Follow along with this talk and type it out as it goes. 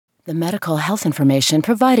The medical health information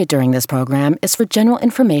provided during this program is for general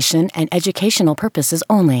information and educational purposes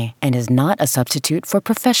only and is not a substitute for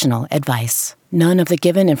professional advice. None of the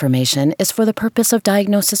given information is for the purpose of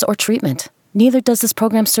diagnosis or treatment. Neither does this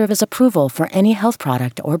program serve as approval for any health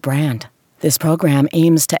product or brand. This program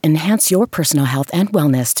aims to enhance your personal health and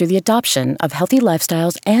wellness through the adoption of healthy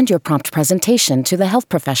lifestyles and your prompt presentation to the health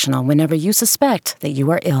professional whenever you suspect that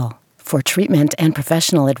you are ill. For treatment and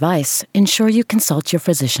professional advice, ensure you consult your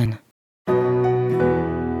physician.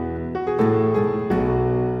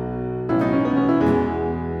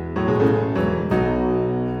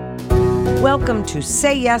 Welcome to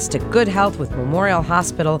Say Yes to Good Health with Memorial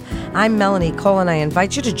Hospital. I'm Melanie Cole, and I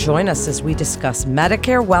invite you to join us as we discuss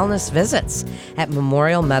Medicare wellness visits at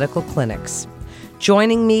Memorial Medical Clinics.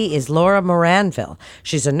 Joining me is Laura Moranville.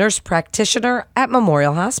 She's a nurse practitioner at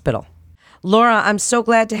Memorial Hospital. Laura, I'm so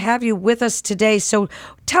glad to have you with us today. So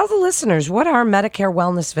tell the listeners, what are Medicare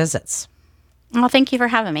wellness visits? Well, thank you for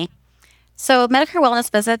having me. So Medicare wellness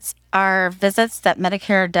visits are visits that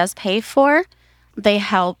Medicare does pay for. They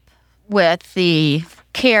help with the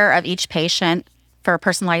care of each patient for a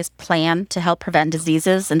personalized plan to help prevent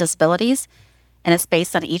diseases and disabilities. And it's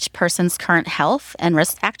based on each person's current health and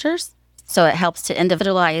risk factors. So it helps to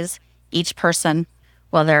individualize each person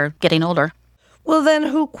while they're getting older. Well, then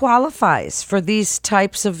who qualifies for these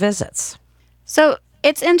types of visits? So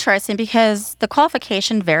it's interesting because the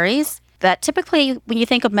qualification varies. That typically, when you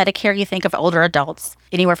think of Medicare, you think of older adults,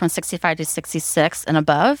 anywhere from 65 to 66 and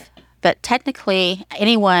above. But technically,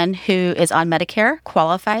 anyone who is on Medicare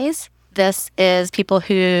qualifies. This is people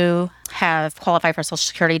who have qualified for Social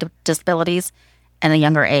Security disabilities at a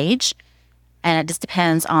younger age. And it just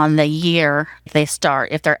depends on the year they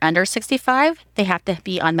start. If they're under 65, they have to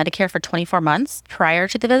be on Medicare for 24 months prior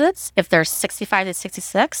to the visits. If they're 65 to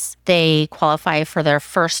 66, they qualify for their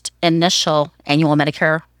first initial annual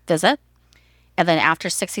Medicare visit. And then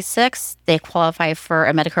after 66, they qualify for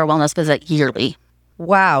a Medicare wellness visit yearly.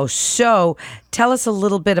 Wow. So tell us a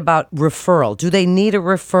little bit about referral. Do they need a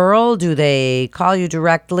referral? Do they call you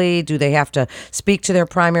directly? Do they have to speak to their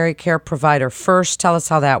primary care provider first? Tell us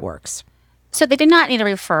how that works. So they do not need a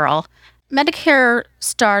referral. Medicare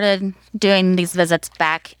started doing these visits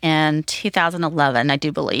back in 2011, I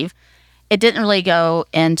do believe. It didn't really go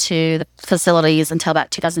into the facilities until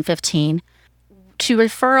about 2015. To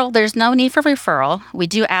referral, there's no need for referral. We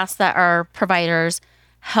do ask that our providers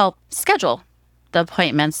help schedule the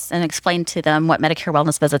appointments and explain to them what Medicare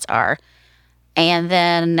wellness visits are. And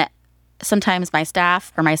then sometimes my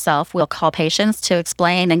staff or myself will call patients to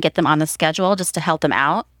explain and get them on the schedule just to help them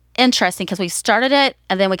out. Interesting, because we started it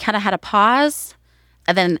and then we kind of had a pause.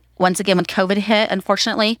 And then once again, when COVID hit,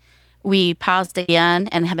 unfortunately, we paused again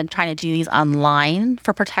and have been trying to do these online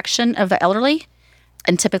for protection of the elderly.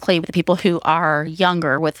 And typically with the people who are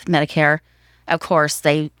younger with Medicare, of course,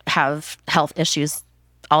 they have health issues.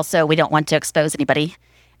 Also, we don't want to expose anybody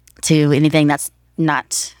to anything that's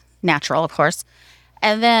not natural, of course.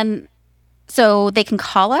 And then, so they can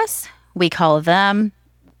call us. We call them.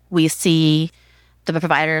 We see the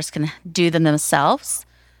providers can do them themselves.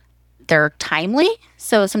 They're timely.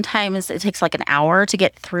 So sometimes it takes like an hour to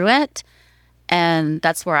get through it. And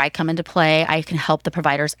that's where I come into play. I can help the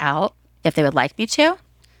providers out if they would like me to.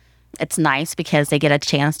 It's nice because they get a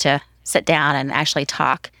chance to sit down and actually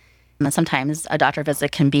talk. And sometimes a doctor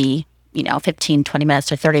visit can be, 15, 20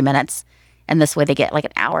 minutes or 30 minutes. And this way they get like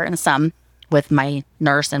an hour and some with my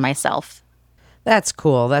nurse and myself. That's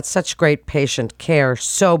cool. That's such great patient care.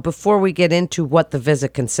 So before we get into what the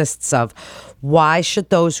visit consists of, why should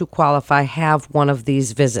those who qualify have one of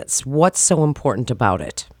these visits? What's so important about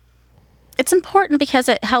it? It's important because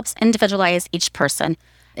it helps individualize each person.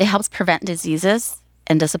 It helps prevent diseases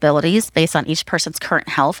and disabilities based on each person's current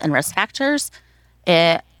health and risk factors.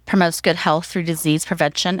 It promotes good health through disease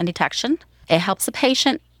prevention and detection. It helps the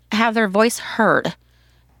patient have their voice heard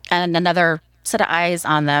and another set of eyes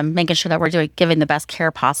on them, making sure that we're giving the best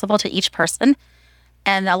care possible to each person.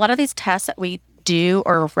 And a lot of these tests that we do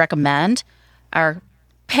or recommend are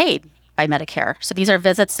paid by Medicare. So these are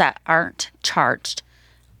visits that aren't charged.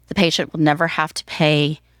 The patient will never have to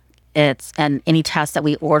pay and any test that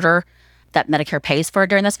we order that Medicare pays for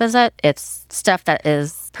during this visit. It's stuff that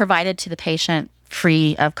is provided to the patient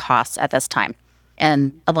free of cost at this time.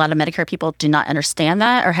 And a lot of Medicare people do not understand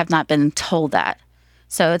that or have not been told that.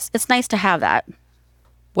 So it's nice to have that.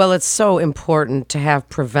 Well, it's so important to have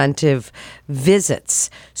preventive visits.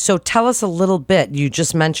 So tell us a little bit. You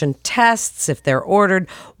just mentioned tests, if they're ordered.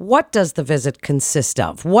 What does the visit consist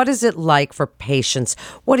of? What is it like for patients?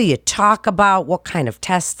 What do you talk about? What kind of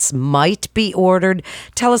tests might be ordered?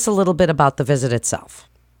 Tell us a little bit about the visit itself.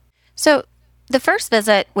 So The first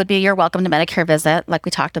visit would be your welcome to Medicare visit, like we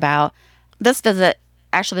talked about. This visit,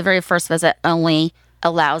 actually the very first visit, only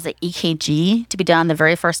allows the EKG to be done the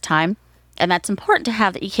very first time. And that's important to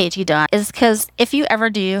have the EKG done is because if you ever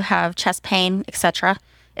do have chest pain, etc.,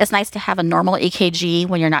 it's nice to have a normal EKG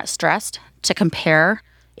when you're not stressed to compare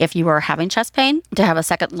if you are having chest pain, to have a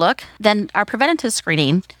second look. Then our preventative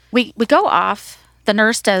screening, we go off, the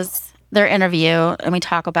nurse does their interview, and we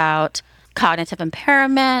talk about cognitive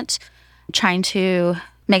impairment, trying to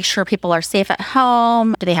make sure people are safe at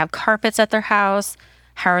home. Do they have carpets at their house?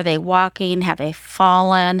 How are they walking? Have they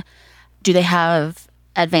fallen? Do they have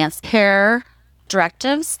advanced care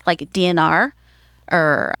directives like DNR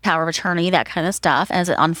or power of attorney, that kind of stuff? And is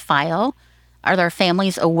it on file? Are their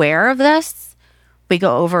families aware of this? We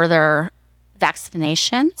go over their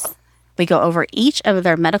vaccinations. We go over each of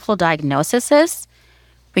their medical diagnoses.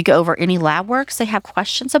 We go over any lab works they have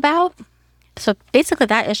questions about. So basically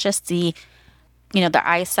that is just their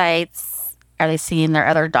eyesights. Are they seeing their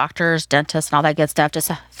other doctors, dentists, and all that good stuff? Just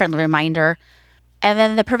a friendly reminder. And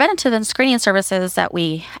then the preventative and screening services that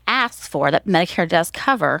we ask for that Medicare does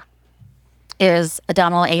cover is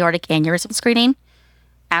abdominal aortic aneurysm screening,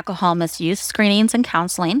 alcohol misuse screenings and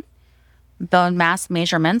counseling, bone mass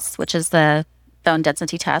measurements, which is the bone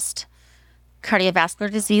density test,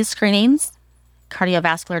 cardiovascular disease screenings,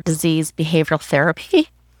 cardiovascular disease behavioral therapy,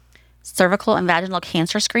 cervical and vaginal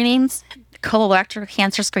cancer screenings, colorectal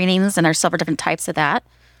cancer screenings, and there's several different types of that,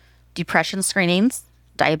 depression screenings,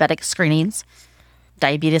 diabetic screenings,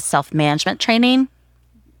 diabetes self-management training.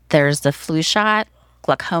 There's the flu shot,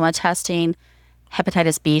 glaucoma testing,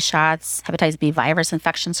 hepatitis B shots, hepatitis B virus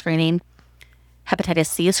infection screening, hepatitis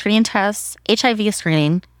C screening tests, HIV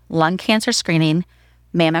screening, lung cancer screening,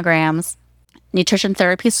 mammograms, nutrition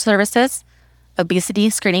therapy services, obesity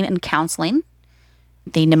screening and counseling,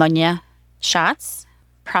 the pneumonia shots,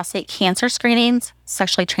 prostate cancer screenings,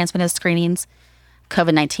 sexually transmitted screenings,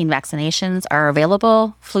 COVID-19 vaccinations are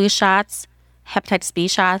available, flu shots, hepatitis B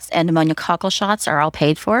shots, and pneumococcal shots are all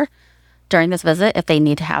paid for during this visit if they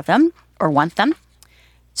need to have them or want them.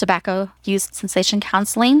 Tobacco use cessation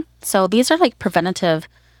counseling. So these are like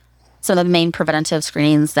some of the main preventative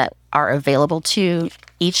screenings that are available to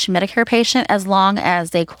each Medicare patient as long as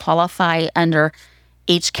they qualify under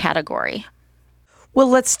each category. Well,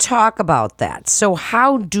 let's talk about that. So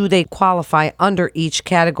how do they qualify under each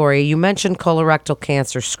category? You mentioned colorectal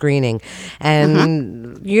cancer screening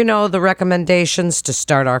and, the recommendations to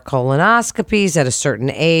start our colonoscopies at a certain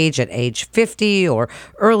age, at age 50 or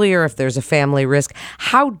earlier if there's a family risk.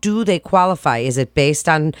 How do they qualify? Is it based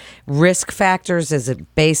on risk factors? Is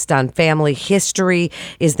it based on family history?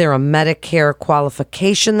 Is there a Medicare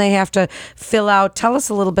qualification they have to fill out? Tell us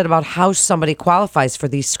a little bit about how somebody qualifies for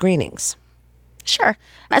these screenings. Sure.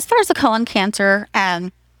 As far as the colon cancer,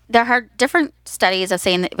 there are different studies of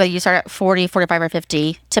saying that whether you start at 40, 45, or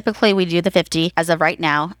 50. Typically, we do the 50 as of right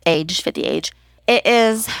now, 50 age. It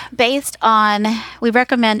is based on, we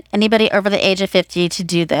recommend anybody over the age of 50 to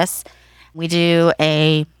do this. We do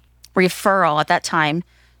a referral at that time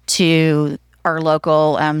to our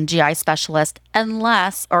local GI specialist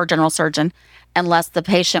or general surgeon, unless the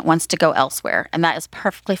patient wants to go elsewhere. And that is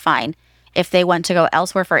perfectly fine. If they want to go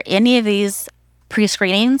elsewhere for any of these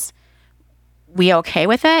pre-screenings, we okay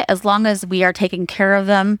with it as long as we are taking care of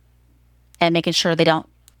them and making sure they don't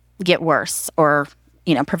get worse or,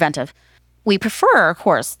 preventive. We prefer, of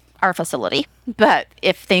course, our facility, but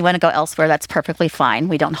if they want to go elsewhere, that's perfectly fine.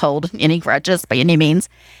 We don't hold any grudges by any means.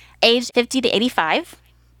 Age 50 to 85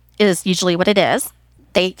 is usually what it is.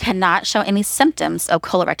 They cannot show any symptoms of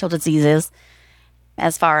colorectal diseases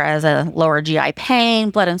as far as a lower GI pain,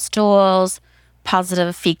 blood and stools,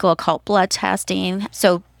 positive fecal occult blood testing.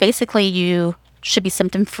 So basically you should be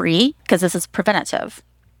symptom-free because this is preventative.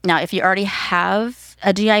 Now, if you already have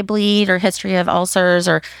a GI bleed or history of ulcers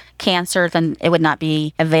or cancer, then it would not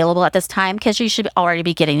be available at this time because you should already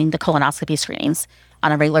be getting the colonoscopy screenings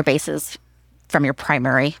on a regular basis from your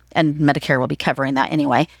primary, and Medicare will be covering that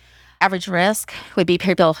anyway. Average risk would be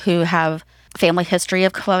people who have family history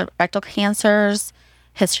of colorectal cancers,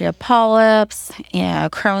 history of polyps,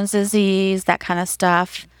 Crohn's disease, that kind of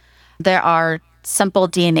stuff. There are simple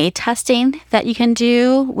DNA testing that you can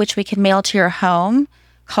do, which we can mail to your home,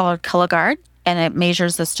 called Cologuard, and it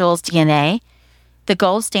measures the stool's DNA. The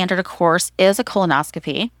gold standard, of course, is a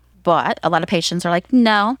colonoscopy, but a lot of patients are like,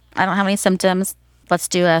 no, I don't have any symptoms. Let's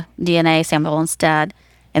do a DNA sample instead,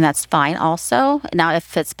 and that's fine also. Now,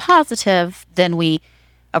 if it's positive, then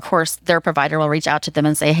of course, their provider will reach out to them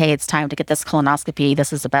and say, hey, it's time to get this colonoscopy.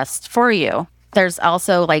 This is the best for you. There's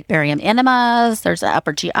also like barium enemas. There's the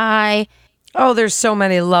upper GI. Oh, there's so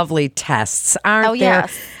many lovely tests, aren't Oh, there?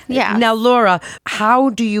 yes. Yeah. Now, Laura, how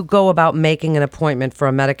do you go about making an appointment for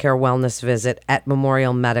a Medicare wellness visit at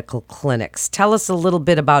Memorial Medical Clinics? Tell us a little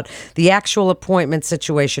bit about the actual appointment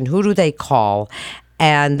situation. Who do they call?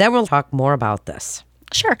 And then we'll talk more about this.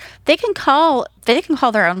 Sure. They can call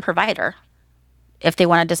their own provider. If they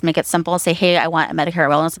want to just make it simple and say, hey, I want a Medicare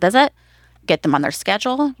wellness visit, get them on their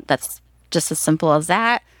schedule. That's just as simple as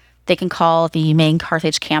that. They can call the main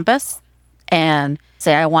Carthage campus and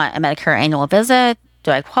say, I want a Medicare annual visit.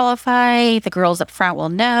 Do I qualify? The girls up front will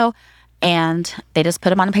know. And they just put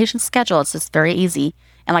them on a patient's schedule. It's just very easy.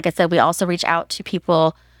 And like I said, we also reach out to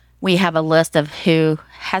people. We have a list of who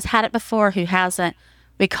has had it before, who hasn't.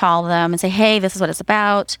 We call them and say, hey, this is what it's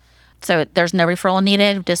about. So there's no referral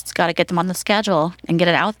needed. We just got to get them on the schedule and get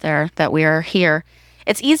it out there that we are here.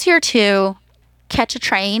 It's easier to catch a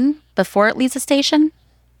train before it leaves the station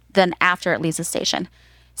than after it leaves the station.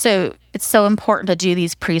 So it's so important to do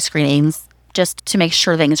these pre-screenings just to make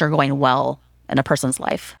sure things are going well in a person's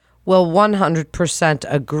life. Well, 100%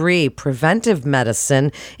 agree. Preventive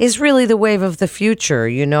medicine is really the wave of the future,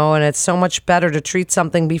 and it's so much better to treat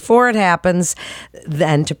something before it happens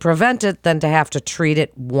than to prevent it than to have to treat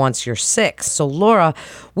it once you're sick. So, Laura,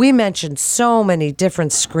 we mentioned so many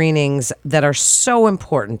different screenings that are so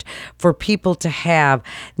important for people to have.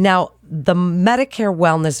 Now, the Medicare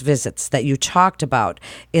wellness visits that you talked about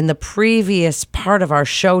in the previous part of our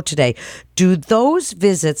show today, do those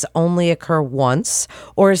visits only occur once,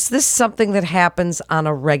 or is this something that happens on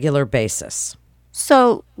a regular basis?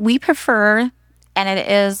 So we prefer, and it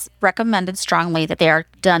is recommended strongly, that they are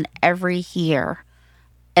done every year.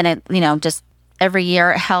 And just every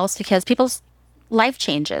year it helps because people's life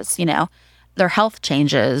changes, their health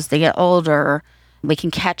changes, they get older. We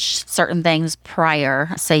can catch certain things prior.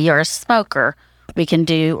 Say you're a smoker,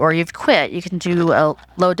 or you've quit. You can do a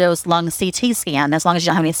low-dose lung CT scan as long as you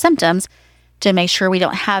don't have any symptoms to make sure we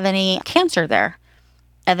don't have any cancer there.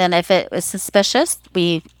 And then if it is suspicious,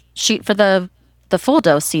 we shoot for the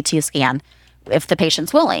full-dose CT scan if the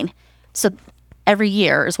patient's willing. So every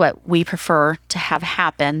year is what we prefer to have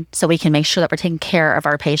happen so we can make sure that we're taking care of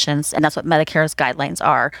our patients. And that's what Medicare's guidelines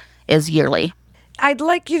are, is yearly. I'd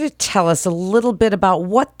like you to tell us a little bit about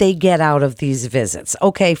what they get out of these visits.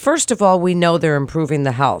 Okay, first of all, we know they're improving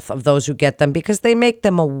the health of those who get them because they make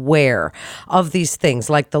them aware of these things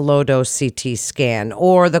like the low-dose CT scan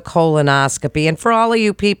or the colonoscopy. And for all of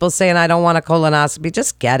you people saying, I don't want a colonoscopy,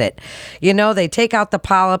 just get it. They take out the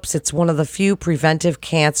polyps. It's one of the few preventive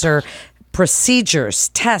cancer procedures,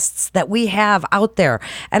 tests that we have out there.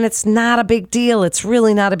 And it's not a big deal. It's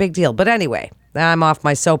really not a big deal. But anyway, I'm off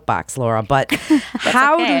my soapbox, Laura, but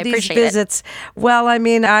how do these visits, well,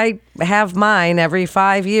 I have mine every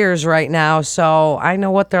 5 years right now, so I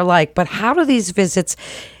know what they're like, but how do these visits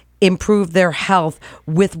improve their health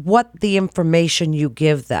with what the information you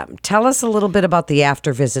give them? Tell us a little bit about the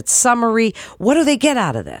after visit summary. What do they get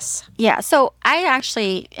out of this? Yeah, so I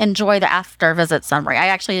actually enjoy the after visit summary. I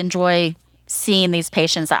actually enjoy seeing these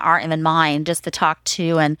patients that aren't even mine just to talk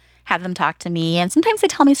to and have them talk to me. And sometimes they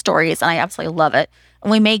tell me stories and I absolutely love it.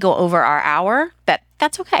 And we may go over our hour, but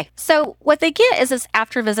that's okay. So what they get is this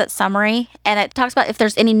after visit summary, and it talks about if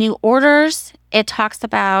there's any new orders. It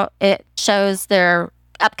shows their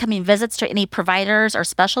upcoming visits to any providers or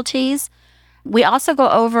specialties. We also go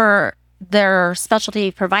over their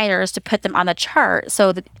specialty providers to put them on the chart.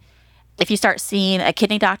 So that if you start seeing a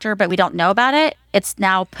kidney doctor, but we don't know about it, it's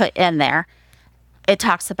now put in there. It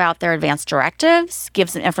talks about their advanced directives,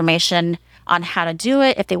 gives them information on how to do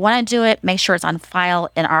it. If they want to do it, make sure it's on file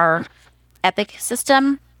in our Epic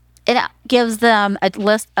system. It gives them a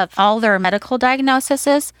list of all their medical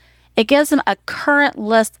diagnoses. It gives them a current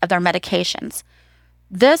list of their medications.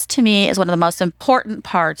 This, to me, is one of the most important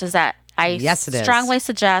parts, is that I strongly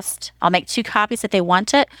suggest, I'll make 2 copies if they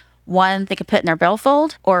want it. One they can put in their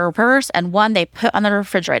billfold or purse, and one they put on the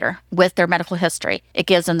refrigerator with their medical history. It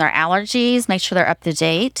gives them their allergies, make sure they're up to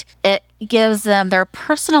date. It gives them their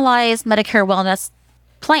personalized Medicare wellness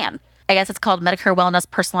plan. I guess it's called Medicare Wellness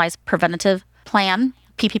Personalized Preventative Plan,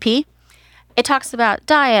 PPP. It talks about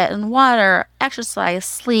diet and water, exercise,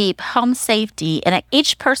 sleep, home safety, and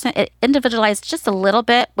each person, it individualized just a little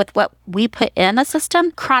bit with what we put in the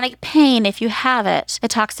system. Chronic pain, if you have it. It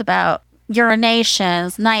talks about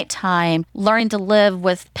urinations, nighttime, learning to live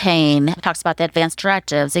with pain. It talks about the advanced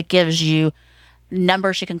directives. It gives you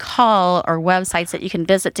numbers you can call or websites that you can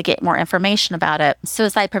visit to get more information about it.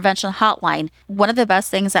 Suicide prevention hotline. One of the best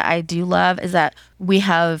things that I do love is that we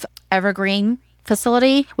have Evergreen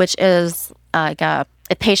facility, which is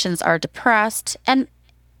if patients are depressed, and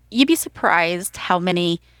you'd be surprised how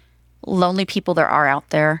many lonely people there are out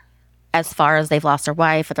there. as far as they've lost their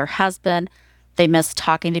wife or their husband, they miss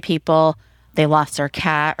talking to people, they lost their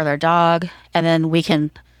cat or their dog, and then we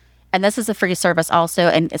can, and this is a free service also,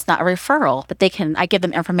 and it's not a referral, but I give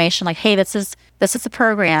them information like, hey, this is a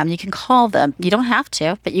program. You can call them. You don't have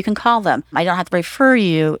to, but you can call them. I don't have to refer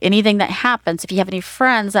you. Anything that happens, if you have any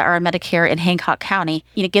friends that are on Medicare in Hancock County,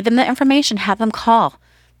 give them the information, have them call.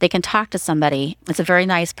 They can talk to somebody. It's a very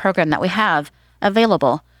nice program that we have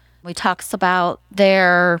available. We talks about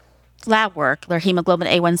their lab work, their hemoglobin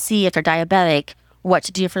A1C, if they're diabetic, what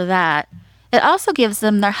to do for that. It also gives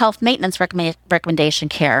them their health maintenance recommendation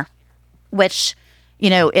care, which,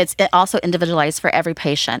 it also individualized for every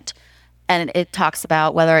patient. And it talks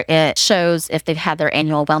about whether it shows if they've had their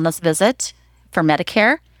annual wellness visit for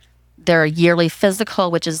Medicare, their yearly physical,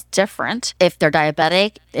 which is different. If they're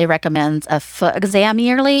diabetic, it recommends a foot exam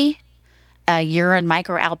yearly, a urine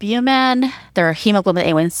microalbumin, their hemoglobin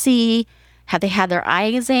A1C, have they had their eye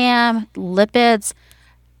exam, lipids,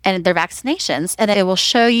 and their vaccinations. And it will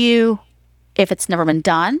show you if it's never been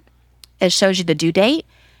done. It shows you the due date,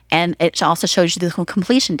 and it also shows you the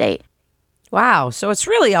completion date. Wow. So it's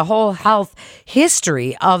really a whole health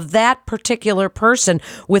history of that particular person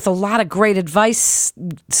with a lot of great advice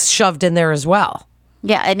shoved in there as well.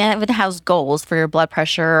 Yeah, and it has goals for your blood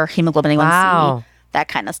pressure, hemoglobin A1C, Wow. that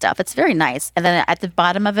kind of stuff. It's very nice. And then at the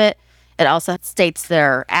bottom of it, it also states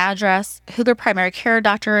their address, who their primary care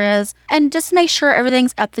doctor is, and just make sure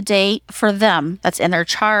everything's up to date for them. That's in their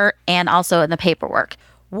chart and also in the paperwork.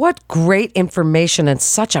 What great information and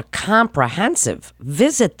such a comprehensive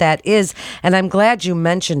visit that is. And I'm glad you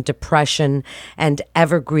mentioned depression and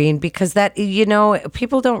Evergreen, because that,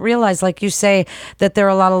 people don't realize, like you say, that there are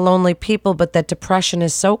a lot of lonely people, but that depression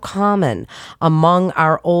is so common among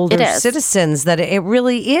our older citizens that it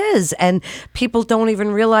really is. And people don't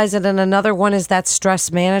even realize it. And another one is that stress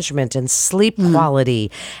management and sleep quality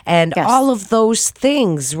and all of those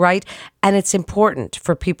things, right? And it's important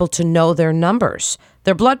for people to know their numbers,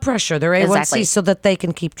 their blood pressure, their A1C, Exactly. so that they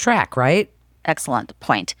can keep track, right? Excellent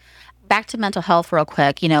point. Back to mental health real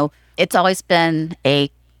quick. It's always been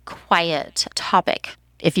a quiet topic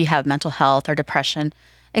if you have mental health or depression,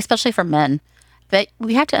 especially for men. But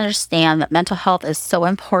we have to understand that mental health is so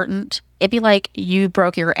important. It'd be like you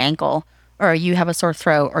broke your ankle, or you have a sore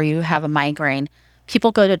throat, or you have a migraine.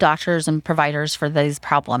 People go to doctors and providers for these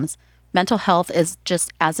problems. Mental health is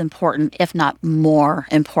just as important, if not more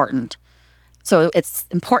important. So it's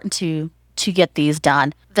important to get these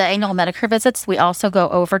done. The annual Medicare visits, we also go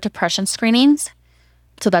over depression screenings.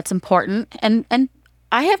 So that's important. And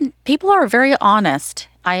people are very honest.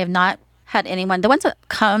 I have not had anyone, the ones that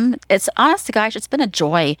come, it's honest to gosh, it's been a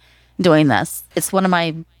joy doing this. It's one of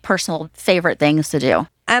my personal favorite things to do.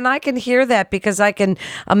 And I can hear that because I can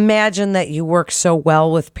imagine that you work so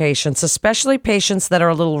well with patients, especially patients that are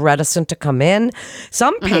a little reticent to come in.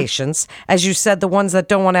 Some patients, as you said, the ones that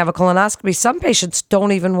don't want to have a colonoscopy, some patients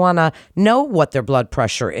don't even want to know what their blood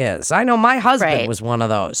pressure is. I know my husband was one of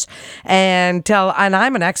those. And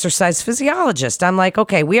I'm an exercise physiologist. I'm like,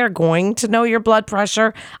 okay, we are going to know your blood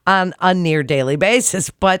pressure on a near daily basis.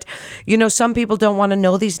 But, some people don't want to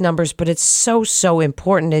know these numbers, but it's so, so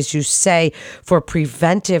important, as you say, for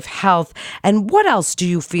preventive health. And what else do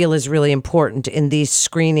you feel is really important in these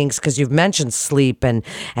screenings? Because you've mentioned sleep and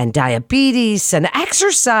diabetes and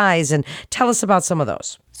exercise. And tell us about some of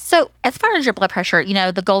those. So as far as your blood pressure,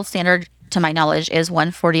 the gold standard, to my knowledge, is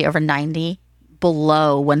 140/90,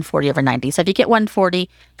 below 140/90. So if you get 140,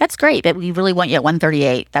 that's great, but we really want you at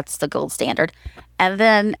 138. That's the gold standard. And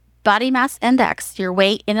then body mass index, your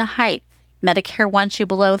weight and height. Medicare wants you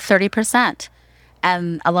below 30%.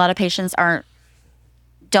 And a lot of patients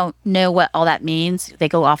don't know what all that means. They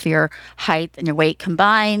go off your height and your weight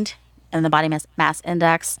combined and the body mass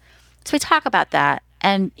index. So we talk about that.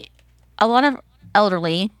 And a lot of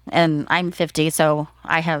elderly, and I'm 50, so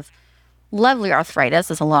I have lovely arthritis.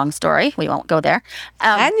 It's a long story. We won't go there.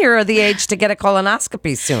 And you're the age to get a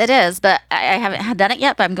colonoscopy soon. It is, but I haven't done it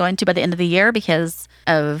yet, but I'm going to by the end of the year because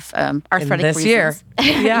of arthritic this reasons.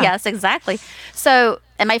 Year. Yeah. Yes, exactly. So,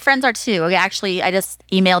 and my friends are too. Actually, I just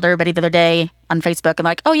emailed everybody the other day on Facebook. I'm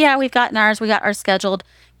like, oh yeah, we've gotten ours. We got ours scheduled.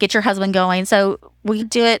 Get your husband going. So we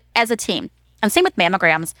do it as a team. And same with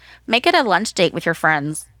mammograms. Make it a lunch date with your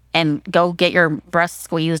friends and go get your breasts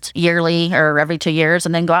squeezed yearly or every 2 years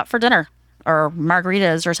and then go out for dinner or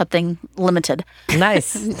margaritas or something limited.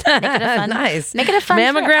 Nice. Make it a fun, Nice. Make it a fun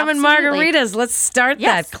Mammogram trip. and Absolutely. margaritas. Let's start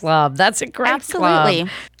Yes. that club. That's a great Absolutely. club.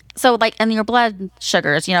 So like in your blood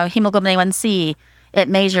sugars, hemoglobin A1C, it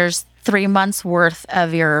measures 3 months worth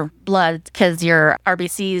of your blood because your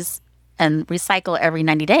RBCs and recycle every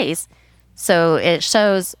 90 days. So it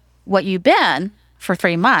shows what you've been for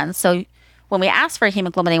 3 months. So when we ask for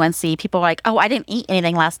hemoglobin A1C, people are like, oh, I didn't eat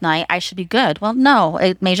anything last night, I should be good. Well, no,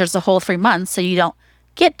 it measures the whole 3 months, so you don't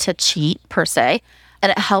get to cheat per se.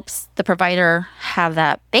 And it helps the provider have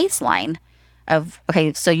that baseline of,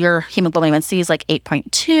 okay, so your hemoglobin A1C is like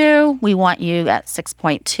 8.2. We want you at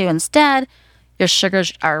 6.2 instead. Your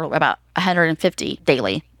sugars are about 150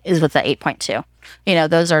 daily is with the 8.2.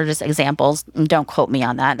 Those are just examples. Don't quote me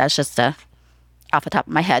on that. That's just off the top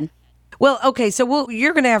of my head. Well, okay, so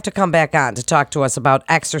you're going to have to come back on to talk to us about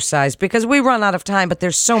exercise because we run out of time, but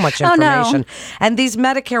there's so much information. Oh, no. And these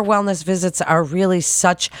Medicare wellness visits are really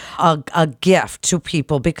such a gift to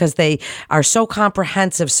people because they are so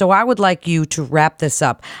comprehensive. So I would like you to wrap this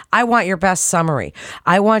up. I want your best summary.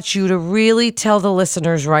 I want you to really tell the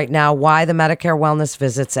listeners right now why the Medicare wellness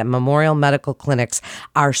visits at Memorial Medical Clinics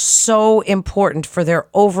are so important for their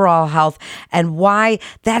overall health and why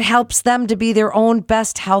that helps them to be their own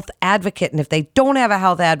best health advocate. And if they don't have a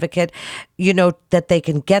health advocate, that they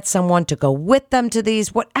can get someone to go with them to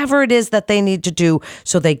these, whatever it is that they need to do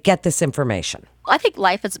so they get this information. I think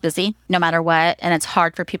life is busy no matter what, and it's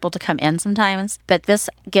hard for people to come in sometimes. But this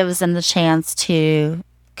gives them the chance to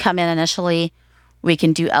come in initially. We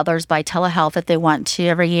can do others by telehealth if they want to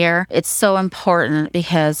every year. It's so important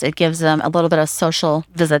because it gives them a little bit of social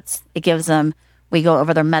visits. We go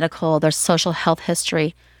over their medical, their social health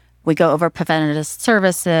history. We go over preventative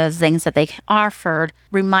services, things that they offered,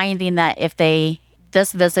 reminding that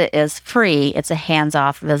this visit is free, it's a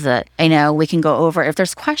hands-off visit. We can go over if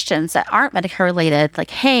there's questions that aren't Medicare related,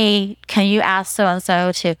 like, hey, can you ask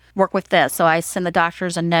so-and-so to work with this? So I send the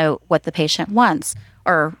doctors a note what the patient wants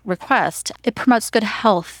or request. It promotes good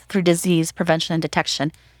health through disease prevention and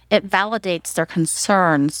detection. It validates their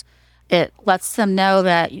concerns. It lets them know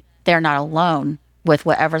that they're not alone with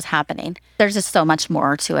whatever's happening. There's just so much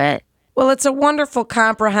more to it. Well, it's a wonderful,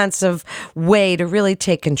 comprehensive way to really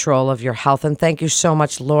take control of your health. And thank you so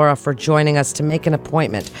much, Laura, for joining us to make an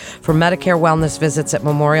appointment for Medicare wellness visits at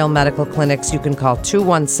Memorial Medical Clinics. You can call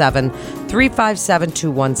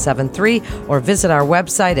 217-357-2173 or visit our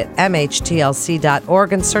website at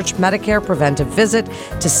mhtlc.org and search Medicare Preventive Visit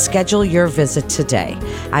to schedule your visit today.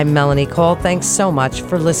 I'm Melanie Cole. Thanks so much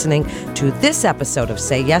for listening to this episode of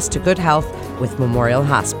Say Yes to Good Health with Memorial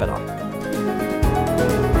Hospital.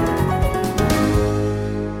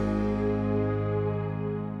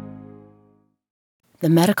 The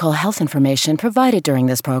medical health information provided during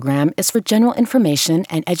this program is for general information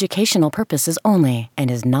and educational purposes only and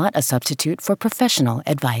is not a substitute for professional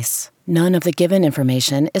advice. None of the given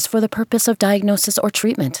information is for the purpose of diagnosis or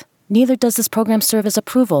treatment. Neither does this program serve as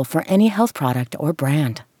approval for any health product or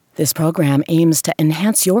brand. This program aims to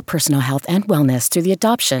enhance your personal health and wellness through the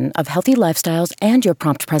adoption of healthy lifestyles and your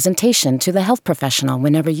prompt presentation to the health professional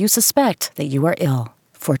whenever you suspect that you are ill.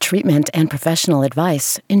 For treatment and professional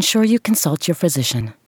advice, ensure you consult your physician.